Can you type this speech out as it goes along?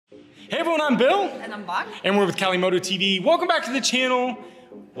Hey everyone, I'm Bill. And I'm Bach. And we're with Cali Moto TV. Welcome back to the channel.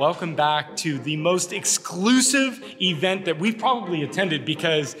 Welcome back to the most exclusive event that we've probably attended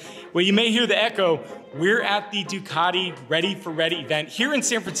because, well, you may hear the echo. We're at the Ducati Ready for Ready event here in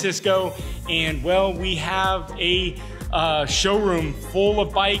San Francisco. And well, we have a showroom full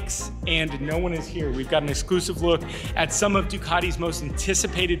of bikes and no one is here. We've got an exclusive look at some of Ducati's most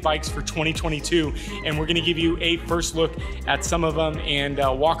anticipated bikes for 2022. And we're gonna give you a first look at some of them and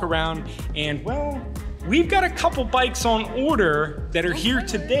walk around. And well, we've got a couple bikes on order that are here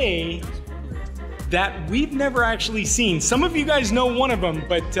today that we've never actually seen. Some of you guys know one of them,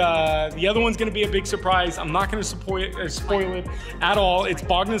 but the other one's gonna be a big surprise. I'm not gonna spoil it at all. It's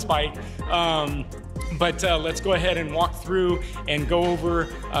Bogna's bike. But let's go ahead and walk through and go over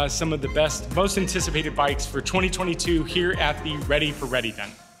some of the best, most anticipated bikes for 2022 here at the Ready for Ready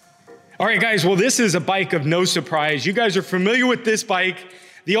event. All right, guys, well, this is a bike of no surprise. You guys are familiar with this bike,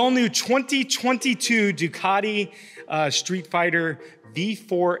 the all-new 2022 Ducati Street Fighter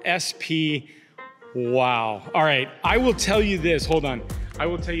V4 SP. Wow. All right, I will tell you this, hold on. I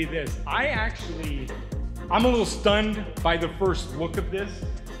will tell you this. I'm a little stunned by the first look of this.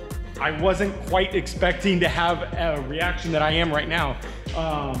 I wasn't quite expecting to have a reaction that I am right now.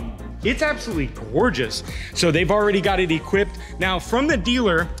 It's absolutely gorgeous. So they've already got it equipped. Now from the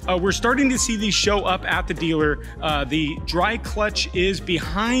dealer, we're starting to see these show up at the dealer. The dry clutch is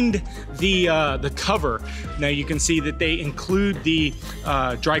behind the cover. Now you can see that they include the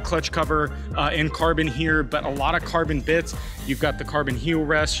dry clutch cover in carbon here, but a lot of carbon bits. You've got the carbon heel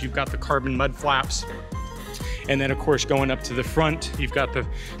rests, you've got the carbon mud flaps. And then of course, going up to the front, you've got the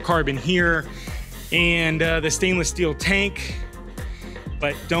carbon here and the stainless steel tank.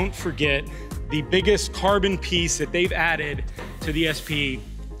 But don't forget, the biggest carbon piece that they've added to the SP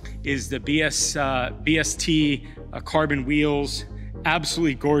is the BST carbon wheels.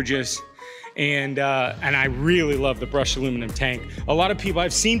 Absolutely gorgeous. And I really love the brushed aluminum tank. A lot of people,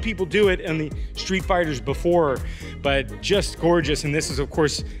 I've seen people do it in the Street Fighters before, but just gorgeous. And this is of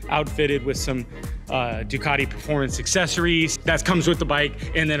course outfitted with some Ducati performance accessories that comes with the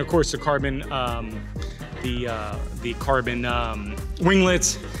bike. And then of course the carbon, carbon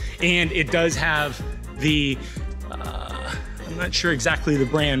winglets. And it does have the, I'm not sure exactly the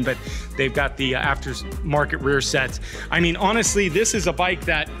brand, but they've got the aftermarket rear sets. I mean, honestly, this is a bike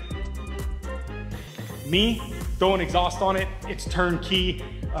that me throwing exhaust on it, it's turnkey.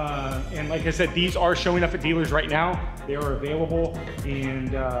 And like I said, these are showing up at dealers right now. They are available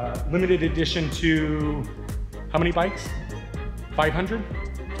and limited edition to how many bikes? 500?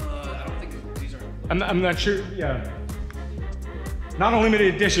 I don't think these are. I'm not sure, yeah. Not a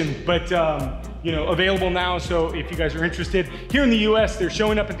limited edition, but you know, available now. So if you guys are interested, here in the US, they're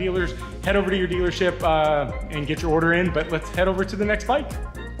showing up at dealers. Head over to your dealership and get your order in, but let's head over to the next bike.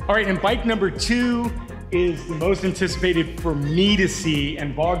 All right, and bike number 2 is the most anticipated for me to see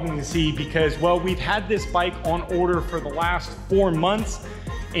and Bogdan to see because, well, we've had this bike on order for the last 4 months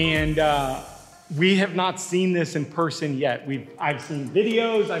and we have not seen this in person yet. I've seen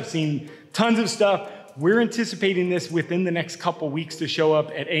videos, I've seen tons of stuff. We're anticipating this within the next couple weeks to show up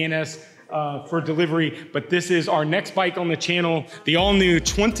at A&S for delivery, but this is our next bike on the channel, the all new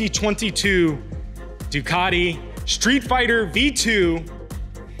 2022 Ducati Street Fighter V2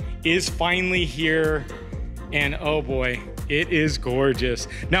 is finally here. And oh boy, it is gorgeous.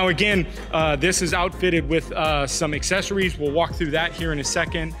 Now again, this is outfitted with some accessories. We'll walk through that here in a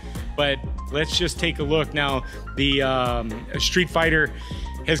second, but let's just take a look. Now, the Street Fighter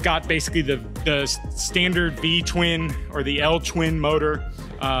has got basically the standard V-twin or the L-twin motor.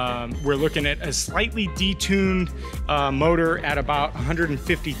 We're looking at a slightly detuned motor at about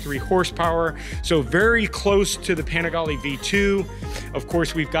 153 horsepower. So very close to the Panigale V2. Of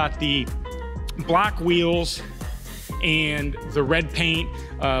course, we've got the black wheels and the red paint.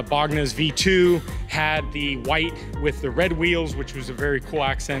 Bogna's V2 had the white with the red wheels, which was a very cool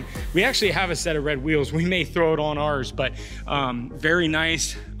accent. We actually have a set of red wheels. We may throw it on ours, but very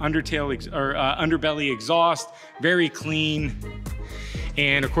nice underbelly exhaust, very clean.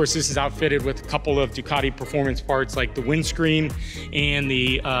 And of course, this is outfitted with a couple of Ducati performance parts like the windscreen and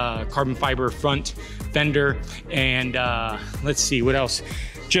the carbon fiber front fender. And let's see, what else?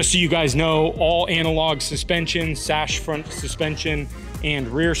 Just so you guys know, all analog suspension, sash front suspension, and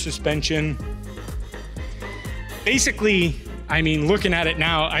rear suspension. Basically, I mean, looking at it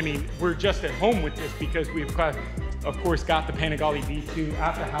now, I mean, we're just at home with this because we've got, of course, got the Panigale V2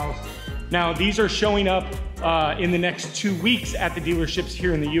 at the house. Now, these are showing up in the next 2 weeks at the dealerships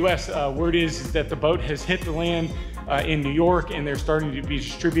here in the US. Word is that the boat has hit the land in New York and they're starting to be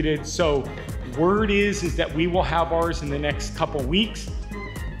distributed. So word is that we will have ours in the next couple weeks.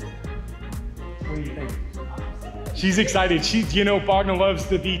 What do you think? She's excited. You know, Bogna loves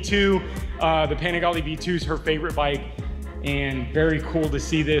the V2. The Panigale V2 is her favorite bike, and very cool to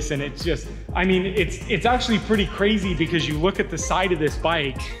see this. And it's just, I mean, it's actually pretty crazy because you look at the side of this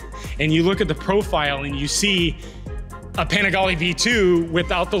bike and you look at the profile and you see a Panigale V2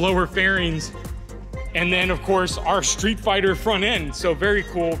 without the lower fairings. And then of course our Street Fighter front end. So very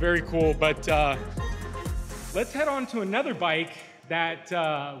cool, very cool. But let's head on to another bike that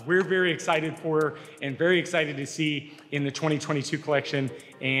we're very excited for and very excited to see in the 2022 collection.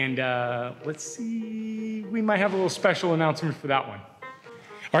 And let's see, we might have a little special announcement for that one.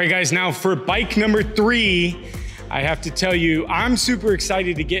 All right guys, now for bike number 3, I have to tell you, I'm super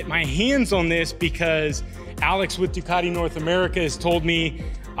excited to get my hands on this because Alex with Ducati North America has told me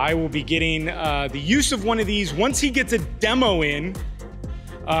I will be getting the use of one of these once he gets a demo in.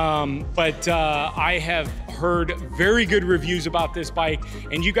 I have heard very good reviews about this bike,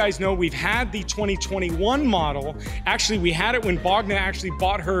 and you guys know we've had the 2021 model. Actually, we had it when Bogna actually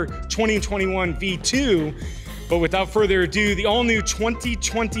bought her 2021 V2, but without further ado, the all-new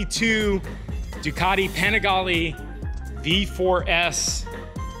 2022 Ducati Panigale V4S.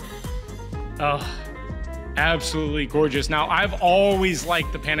 Absolutely gorgeous. Now, I've always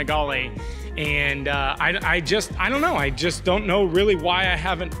liked the Panigale, and I don't know. I just don't know really why I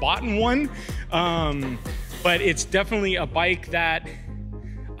haven't bought one. But it's definitely a bike that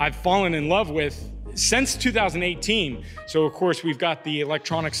I've fallen in love with since 2018. So of course we've got the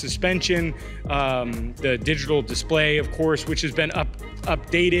electronic suspension, the digital display, of course, which has been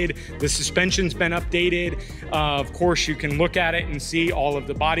updated. The suspension's been updated. Of course, you can look at it and see all of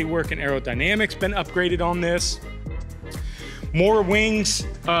the bodywork and aerodynamics been upgraded on this. More wings,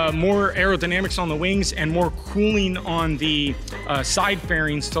 more aerodynamics on the wings, and more cooling on the side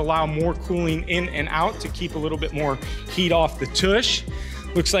fairings to allow more cooling in and out to keep a little bit more heat off the tush.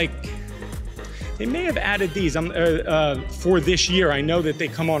 Looks like they may have added these for this year. I know that they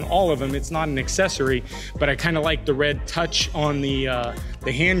come on all of them. It's not an accessory, but I kind of like the red touch on the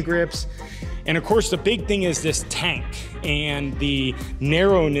hand grips. And of course, the big thing is this tank and the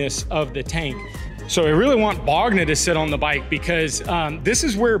narrowness of the tank. So I really want Bogna to sit on the bike because this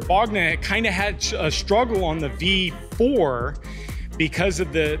is where Bogna kind of had a struggle on the V4 because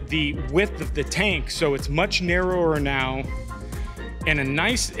of the width of the tank. So it's much narrower now, and a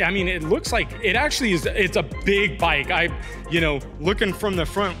nice, I mean, it looks like it actually is, it's a big bike. You know, looking from the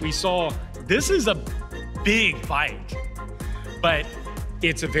front, we saw this is a big bike, but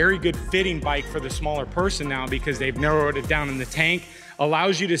it's a very good fitting bike for the smaller person now because they've narrowed it down in the tank.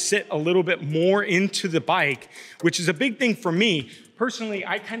 Allows you to sit a little bit more into the bike, which is a big thing for me. Personally,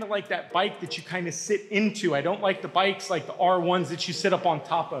 I kind of like that bike that you kind of sit into. I don't like the bikes like the R1s that you sit up on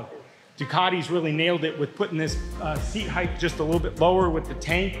top of. Ducati's really nailed it with putting this seat height just a little bit lower with the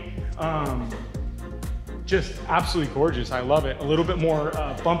tank. Just absolutely gorgeous. I love it. A little bit more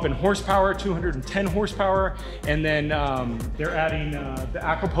bump in horsepower, 210 horsepower. And then they're adding the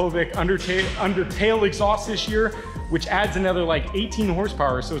Aquapovic undertail exhaust this year, which adds another like 18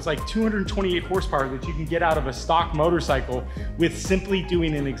 horsepower. So it's like 228 horsepower that you can get out of a stock motorcycle with simply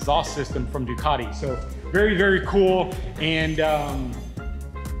doing an exhaust system from Ducati. So very, very cool. And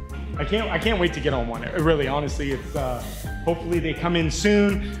I can't wait to get on one. Really, honestly, it's hopefully they come in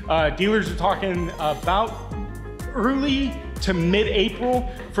soon. Dealers are talking about early to mid-April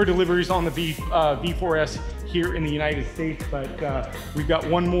for deliveries on the V4S here in the United States, but we've got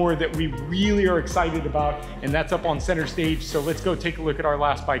one more that we really are excited about, and that's up on center stage. So let's go take a look at our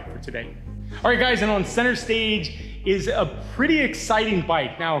last bike for today. All right, guys, and on center stage is a pretty exciting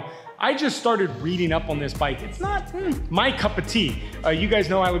bike. Now, I just started reading up on this bike. It's not my cup of tea. You guys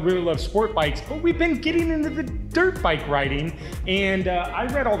know I really love sport bikes, but we've been getting into the dirt bike riding, and I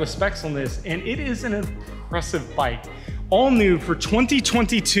read all the specs on this, and it is an impressive bike. All new for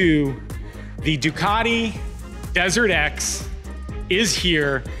 2022, the Ducati Desert X is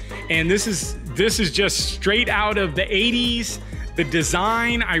here, and this is just straight out of the 80s. The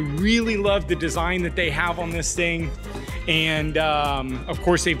design, I really love the design that they have on this thing. And of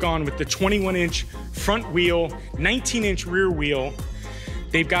course, they've gone with the 21-inch front wheel, 19-inch rear wheel.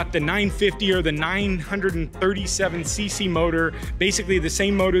 They've got the 950 or the 937cc motor, basically the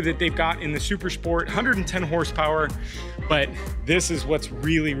same motor that they've got in the Super Sport, 110 horsepower. But this is what's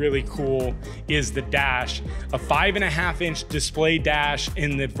really, really cool is the dash, a 5.5-inch display dash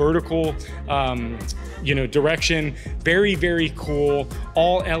in the vertical direction. Very, very cool,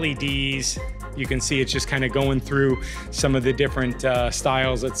 all LEDs. You can see it's just kind of going through some of the different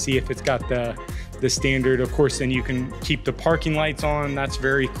styles. Let's see if it's got the standard. Of course, then you can keep the parking lights on. That's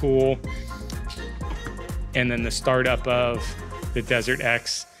very cool. And then the startup of the Desert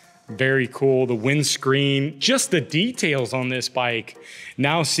X. Very cool. The windscreen, just the details on this bike.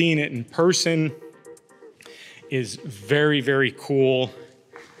 Now seeing it in person is very, very cool.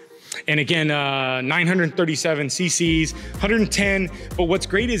 And again, 937 cc's, 110. But what's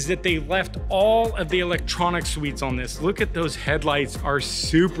great is that they left all of the electronic suites on this. Look at those headlights, are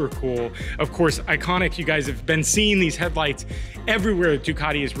super cool. Of course, iconic. You guys have been seeing these headlights everywhere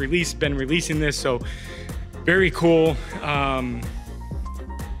Ducati has been releasing this. So very cool.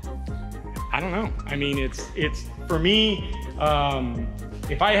 I don't know. I mean, it's for me,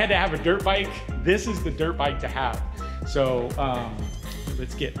 if I had to have a dirt bike, this is the dirt bike to have. So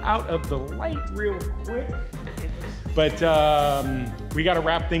let's get out of the light real quick. But we got to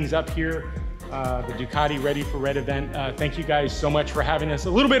wrap things up here. The Ducati Ready for Red event. Thank you guys so much for having us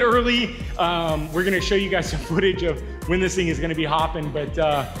a little bit early. We're gonna show you guys some footage of when this thing is gonna be hopping, but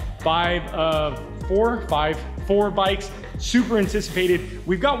four bikes, super anticipated.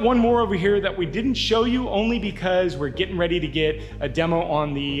 We've got one more over here that we didn't show you only because we're getting ready to get a demo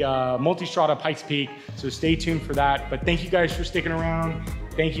on the Multistrada Pikes Peak, so stay tuned for that. But thank you guys for sticking around.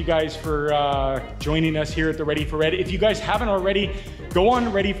 Thank you guys for joining us here at the Ready for Red. If you guys haven't already, go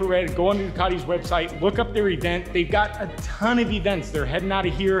on Ready for Red, go on to Ducati's website, look up their event. They've got a ton of events. They're heading out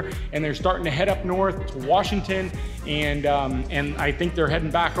of here and they're starting to head up north to Washington, and I think they're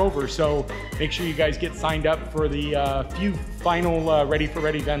heading back over. So make sure you guys get signed up for the few final Ready for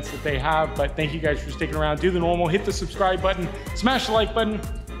Red events that they have. But thank you guys for sticking around. Do the normal, hit the subscribe button, smash the like button,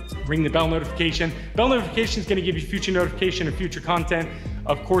 ring the bell notification. Bell notification is going to give you future notification of future content.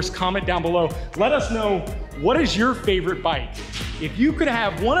 Of course, comment down below. Let us know, what is your favorite bike? If you could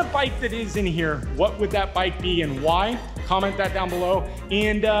have one bike that is in here, what would that bike be and why? Comment that down below.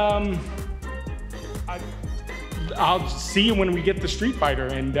 And I'll see you when we get the Street Fighter,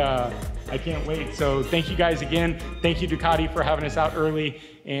 and I can't wait. So thank you guys again. Thank you, Ducati, for having us out early,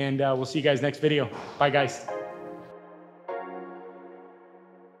 and we'll see you guys next video. Bye, guys.